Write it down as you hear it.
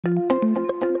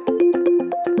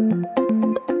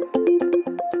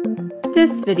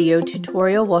This video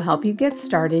tutorial will help you get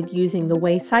started using the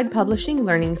Wayside Publishing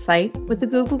Learning Site with the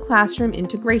Google Classroom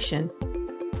integration.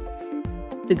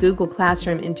 The Google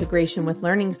Classroom integration with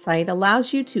Learning Site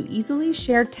allows you to easily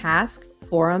share task,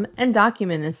 forum, and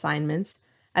document assignments,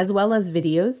 as well as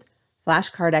videos,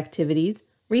 flashcard activities,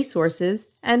 resources,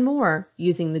 and more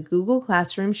using the Google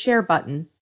Classroom Share button.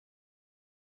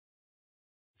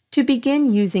 To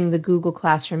begin using the Google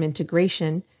Classroom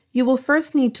integration, you will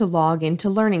first need to log into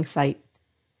Learning Site.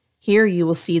 Here you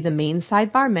will see the main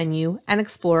sidebar menu and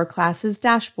Explore Classes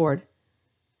dashboard.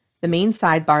 The main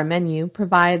sidebar menu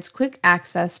provides quick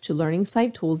access to Learning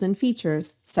Site tools and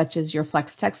features, such as your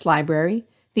FlexText library,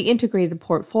 the integrated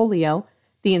portfolio,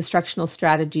 the Instructional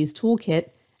Strategies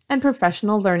Toolkit, and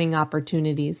professional learning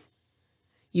opportunities.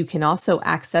 You can also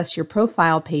access your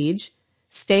profile page,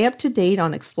 stay up to date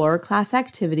on Explorer class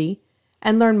activity,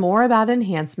 and learn more about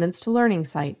enhancements to Learning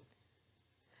Site.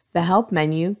 The Help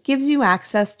menu gives you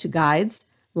access to guides,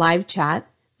 live chat,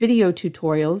 video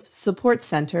tutorials, support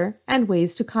center, and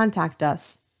ways to contact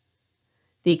us.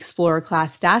 The Explorer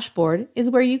class dashboard is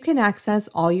where you can access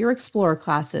all your Explorer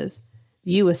classes,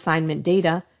 view assignment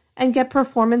data, and get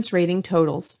performance rating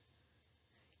totals.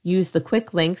 Use the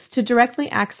quick links to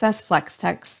directly access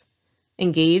FlexText,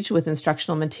 engage with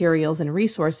instructional materials and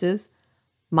resources,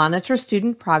 monitor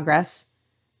student progress,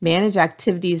 manage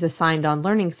activities assigned on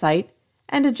Learning Site,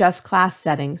 and adjust class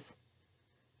settings.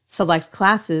 Select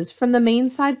classes from the main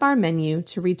sidebar menu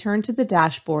to return to the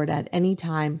dashboard at any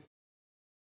time.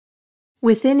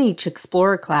 Within each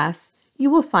Explorer class, you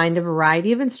will find a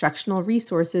variety of instructional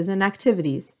resources and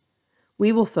activities.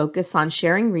 We will focus on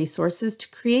sharing resources to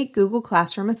create Google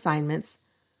Classroom assignments,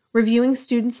 reviewing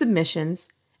student submissions,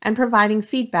 and providing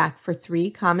feedback for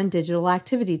 3 common digital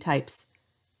activity types: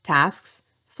 tasks,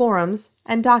 forums,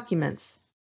 and documents.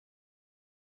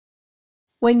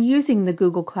 When using the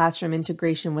Google Classroom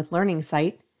integration with Learning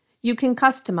Site, you can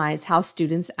customize how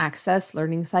students access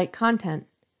Learning Site content.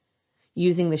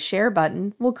 Using the Share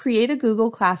button will create a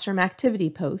Google Classroom activity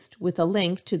post with a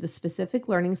link to the specific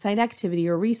Learning Site activity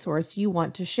or resource you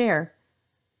want to share.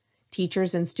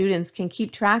 Teachers and students can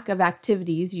keep track of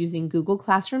activities using Google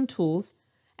Classroom tools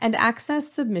and access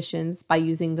submissions by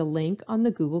using the link on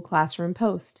the Google Classroom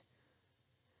post.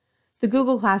 The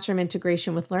Google Classroom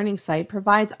integration with Learning Site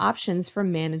provides options for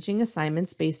managing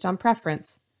assignments based on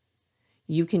preference.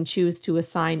 You can choose to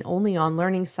assign only on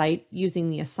Learning Site using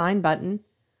the Assign button,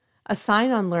 assign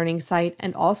on Learning Site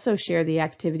and also share the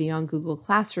activity on Google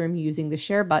Classroom using the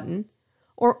Share button,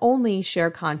 or only share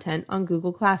content on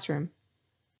Google Classroom.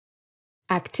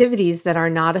 Activities that are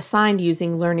not assigned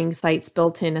using Learning Site's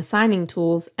built-in assigning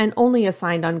tools and only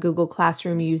assigned on Google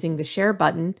Classroom using the Share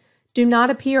button do not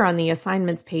appear on the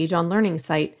Assignments page on Learning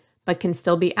Site, but can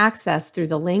still be accessed through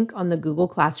the link on the Google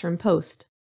Classroom post.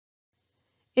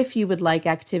 If you would like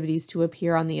activities to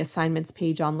appear on the Assignments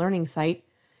page on Learning Site,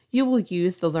 you will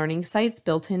use the Learning Site's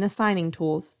built-in assigning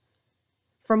tools.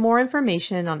 For more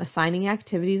information on assigning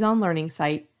activities on Learning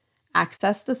Site,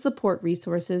 access the support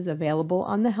resources available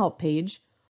on the Help page,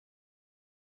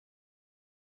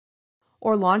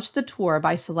 or launch the tour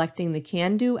by selecting the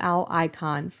Can Do Owl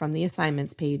icon from the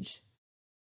Assignments page.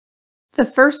 The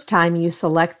first time you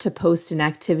select to post an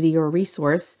activity or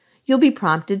resource, you'll be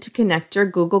prompted to connect your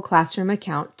Google Classroom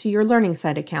account to your Learning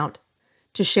Site account.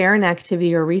 To share an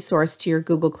activity or resource to your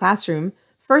Google Classroom,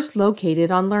 first locate it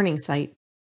on Learning Site.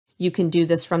 You can do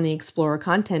this from the Explorer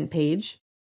content page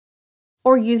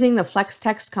or using the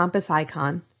FlexText compass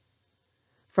icon.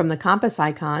 From the compass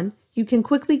icon, you can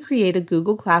quickly create a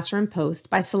Google Classroom post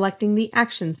by selecting the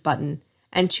Actions button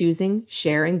and choosing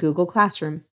Share in Google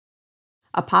Classroom.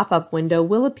 A pop-up window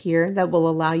will appear that will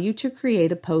allow you to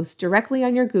create a post directly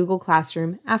on your Google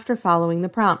Classroom after following the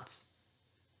prompts.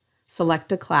 Select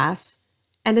a class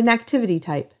and an activity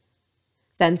type.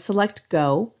 Then select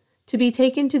Go to be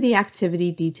taken to the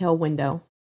Activity Detail window.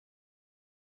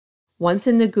 Once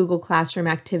in the Google Classroom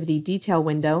Activity Detail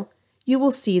window, you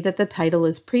will see that the title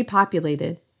is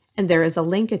pre-populated and there is a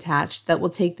link attached that will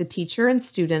take the teacher and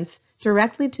students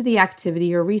directly to the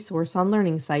activity or resource on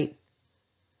Learning Site.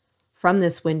 From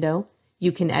this window,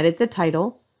 you can edit the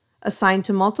title, assign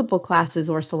to multiple classes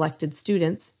or selected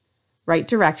students, write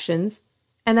directions,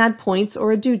 and add points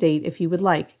or a due date if you would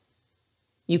like.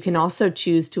 You can also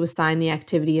choose to assign the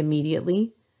activity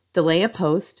immediately, delay a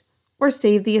post, or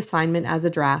save the assignment as a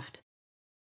draft.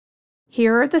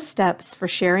 Here are the steps for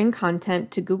sharing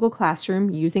content to Google Classroom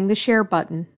using the Share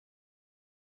button.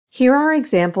 Here are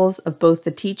examples of both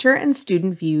the teacher and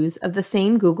student views of the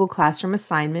same Google Classroom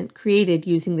assignment created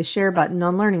using the Share button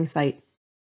on Learning Site.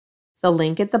 The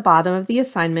link at the bottom of the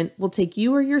assignment will take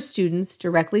you or your students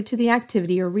directly to the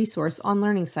activity or resource on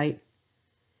Learning Site.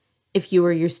 If you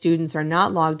or your students are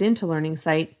not logged into Learning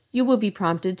Site, you will be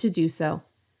prompted to do so.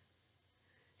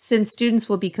 Since students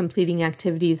will be completing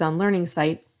activities on Learning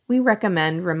Site, we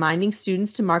recommend reminding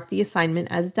students to mark the assignment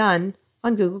as done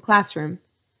on Google Classroom.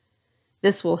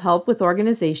 This will help with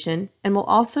organization and will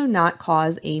also not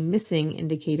cause a missing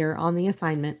indicator on the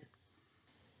assignment.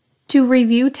 To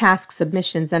review task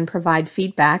submissions and provide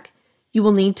feedback, you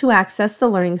will need to access the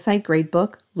Learning Site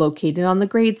Gradebook located on the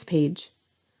Grades page.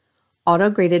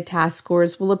 Auto-graded task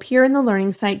scores will appear in the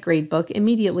Learning Site Gradebook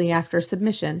immediately after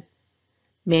submission.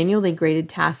 Manually graded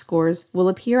task scores will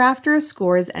appear after a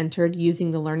score is entered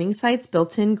using the Learning Site's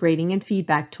built-in grading and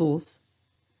feedback tools.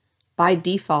 By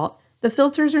default, the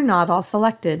filters are not all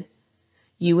selected.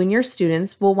 You and your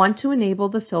students will want to enable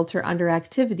the filter under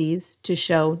Activities to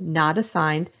show Not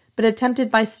Assigned but attempted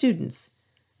by students,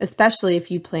 especially if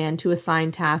you plan to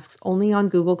assign tasks only on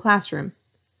Google Classroom.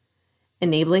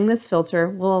 Enabling this filter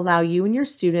will allow you and your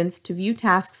students to view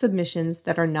task submissions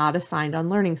that are not assigned on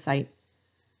Learning Site.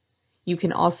 You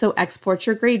can also export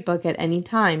your gradebook at any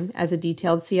time as a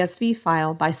detailed CSV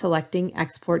file by selecting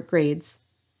Export Grades.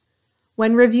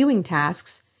 When reviewing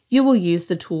tasks, you will use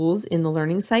the tools in the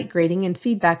Learning Site Grading and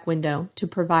Feedback window to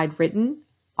provide written,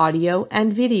 audio,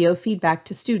 and video feedback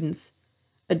to students,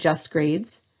 adjust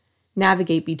grades,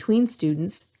 navigate between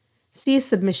students, see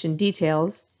submission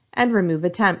details, and remove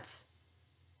attempts.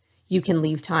 You can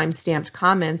leave time-stamped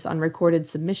comments on recorded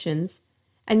submissions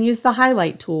and use the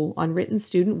highlight tool on written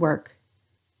student work.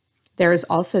 There is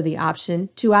also the option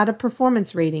to add a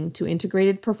performance rating to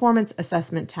integrated performance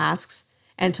assessment tasks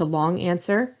and to long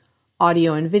answer,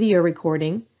 audio and video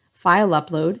recording, file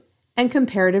upload, and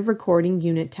comparative recording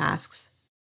unit tasks.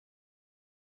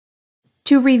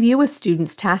 To review a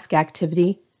student's task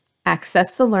activity,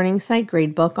 access the Learning Site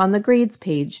Gradebook on the Grades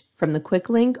page from the quick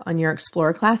link on your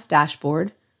Explore Class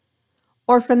dashboard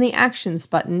or from the Actions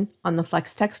button on the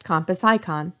FlexText Compass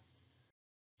icon.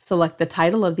 Select the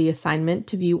title of the assignment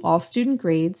to view all student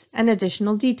grades and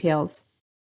additional details.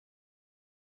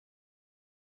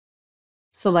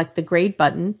 Select the Grade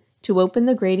button to open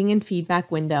the Grading and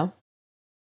Feedback window.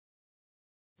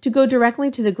 To go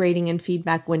directly to the Grading and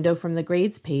Feedback window from the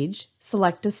Grades page,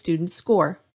 select a student's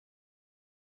score.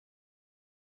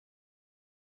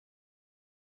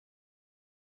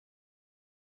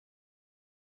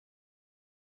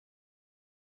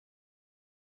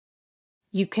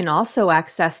 You can also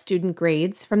access student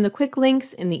grades from the quick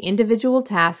links in the individual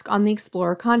task on the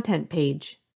Explore Content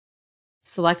page.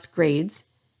 Select Grades,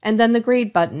 and then the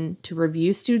Grade button to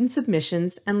review student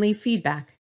submissions and leave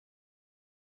feedback.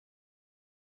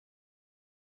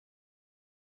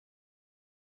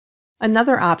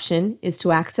 Another option is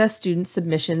to access student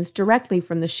submissions directly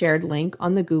from the shared link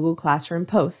on the Google Classroom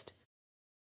post.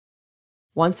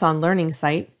 Once on Learning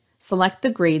Site, select the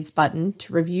Grades button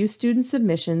to review student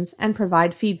submissions and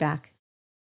provide feedback.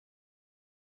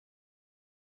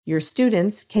 Your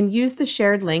students can use the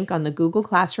shared link on the Google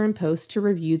Classroom post to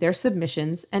review their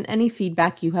submissions and any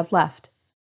feedback you have left.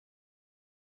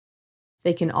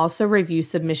 They can also review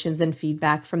submissions and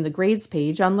feedback from the Grades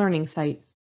page on Learning Site.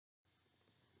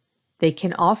 They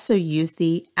can also use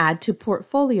the Add to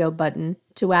Portfolio button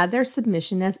to add their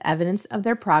submission as evidence of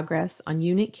their progress on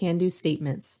unit can-do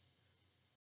statements.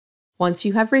 Once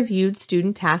you have reviewed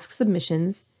student task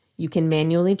submissions, you can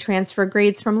manually transfer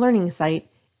grades from Learning Site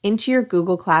into your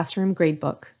Google Classroom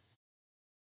Gradebook.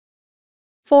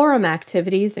 Forum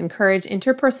activities encourage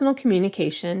interpersonal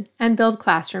communication and build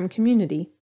classroom community.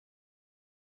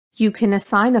 You can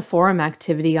assign a forum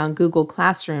activity on Google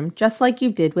Classroom just like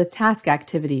you did with task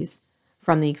activities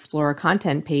from the Explore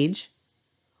Content page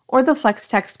or the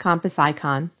FlexText Compass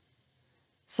icon.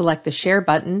 Select the Share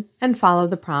button and follow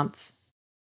the prompts.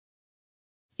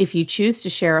 If you choose to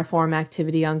share a forum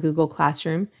activity on Google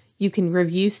Classroom, you can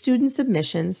review student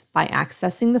submissions by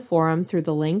accessing the forum through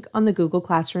the link on the Google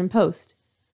Classroom post.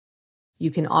 You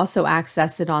can also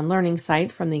access it on Learning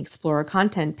Site from the Explore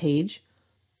Content page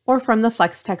or from the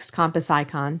FlexText Compass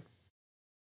icon.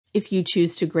 If you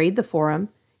choose to grade the forum,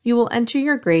 you will enter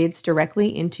your grades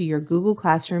directly into your Google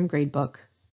Classroom Gradebook.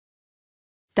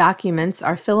 Documents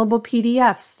are fillable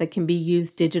PDFs that can be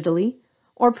used digitally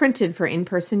or printed for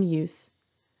in-person use.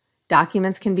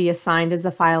 Documents can be assigned as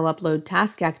a file upload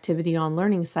task activity on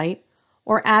Learning Site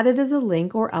or added as a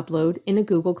link or upload in a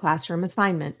Google Classroom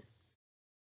assignment.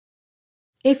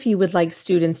 If you would like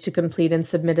students to complete and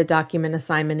submit a document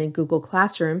assignment in Google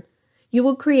Classroom, you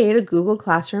will create a Google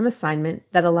Classroom assignment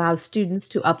that allows students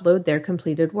to upload their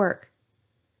completed work.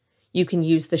 You can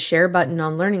use the Share button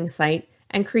on Learning Site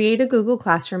and create a Google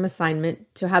Classroom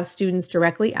assignment to have students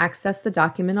directly access the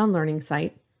document on Learning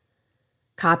Site.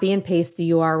 Copy and paste the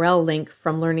URL link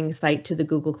from Learning Site to the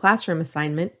Google Classroom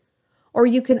assignment, or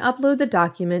you can upload the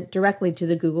document directly to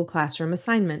the Google Classroom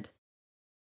assignment.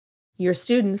 Your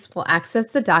students will access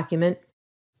the document,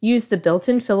 use the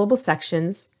built-in fillable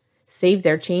sections, save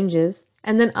their changes,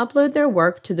 and then upload their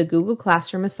work to the Google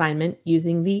Classroom assignment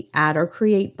using the Add or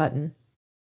Create button.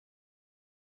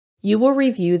 You will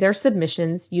review their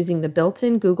submissions using the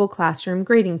built-in Google Classroom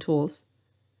grading tools.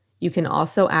 You can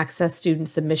also access student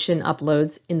submission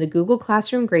uploads in the Google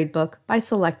Classroom Gradebook by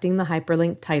selecting the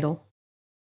hyperlink title.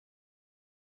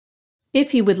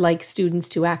 If you would like students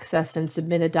to access and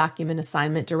submit a document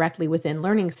assignment directly within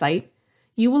Learning Site,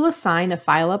 you will assign a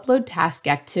file upload task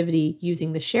activity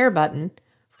using the Share button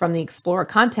from the Explore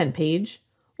Content page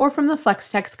or from the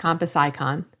FlexText compass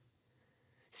icon.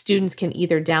 Students can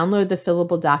either download the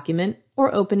fillable document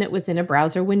or open it within a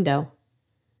browser window.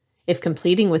 If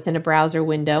completing within a browser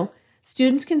window,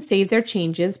 students can save their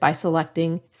changes by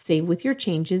selecting Save with your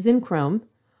changes in Chrome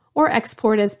or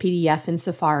Export as PDF in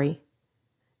Safari.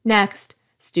 Next,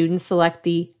 students select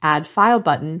the Add File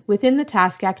button within the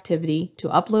task activity to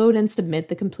upload and submit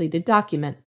the completed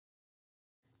document.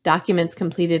 Documents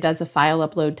completed as a file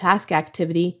upload task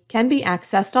activity can be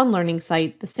accessed on Learning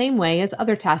Site the same way as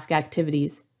other task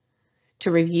activities. To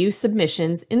review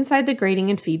submissions inside the grading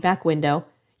and feedback window,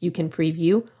 you can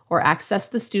preview or access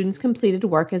the student's completed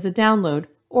work as a download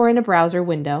or in a browser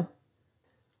window.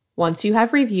 Once you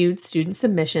have reviewed student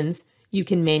submissions, you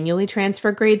can manually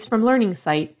transfer grades from Learning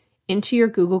Site into your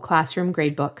Google Classroom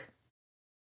Gradebook.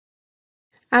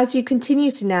 As you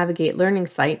continue to navigate Learning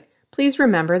Site, please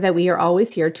remember that we are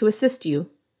always here to assist you.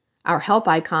 Our help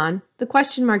icon, the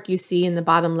question mark you see in the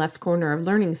bottom left corner of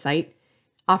Learning Site,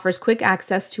 offers quick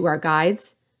access to our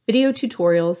guides, video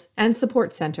tutorials, and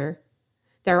support center.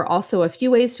 There are also a few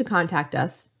ways to contact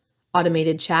us: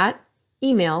 automated chat,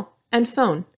 email, and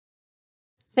phone.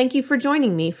 Thank you for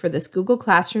joining me for this Google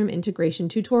Classroom integration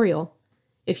tutorial.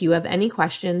 If you have any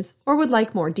questions or would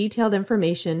like more detailed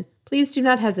information, please do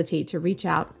not hesitate to reach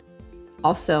out.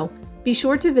 Also, be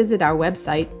sure to visit our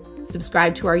website,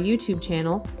 subscribe to our YouTube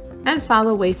channel, and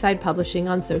follow Wayside Publishing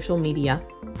on social media.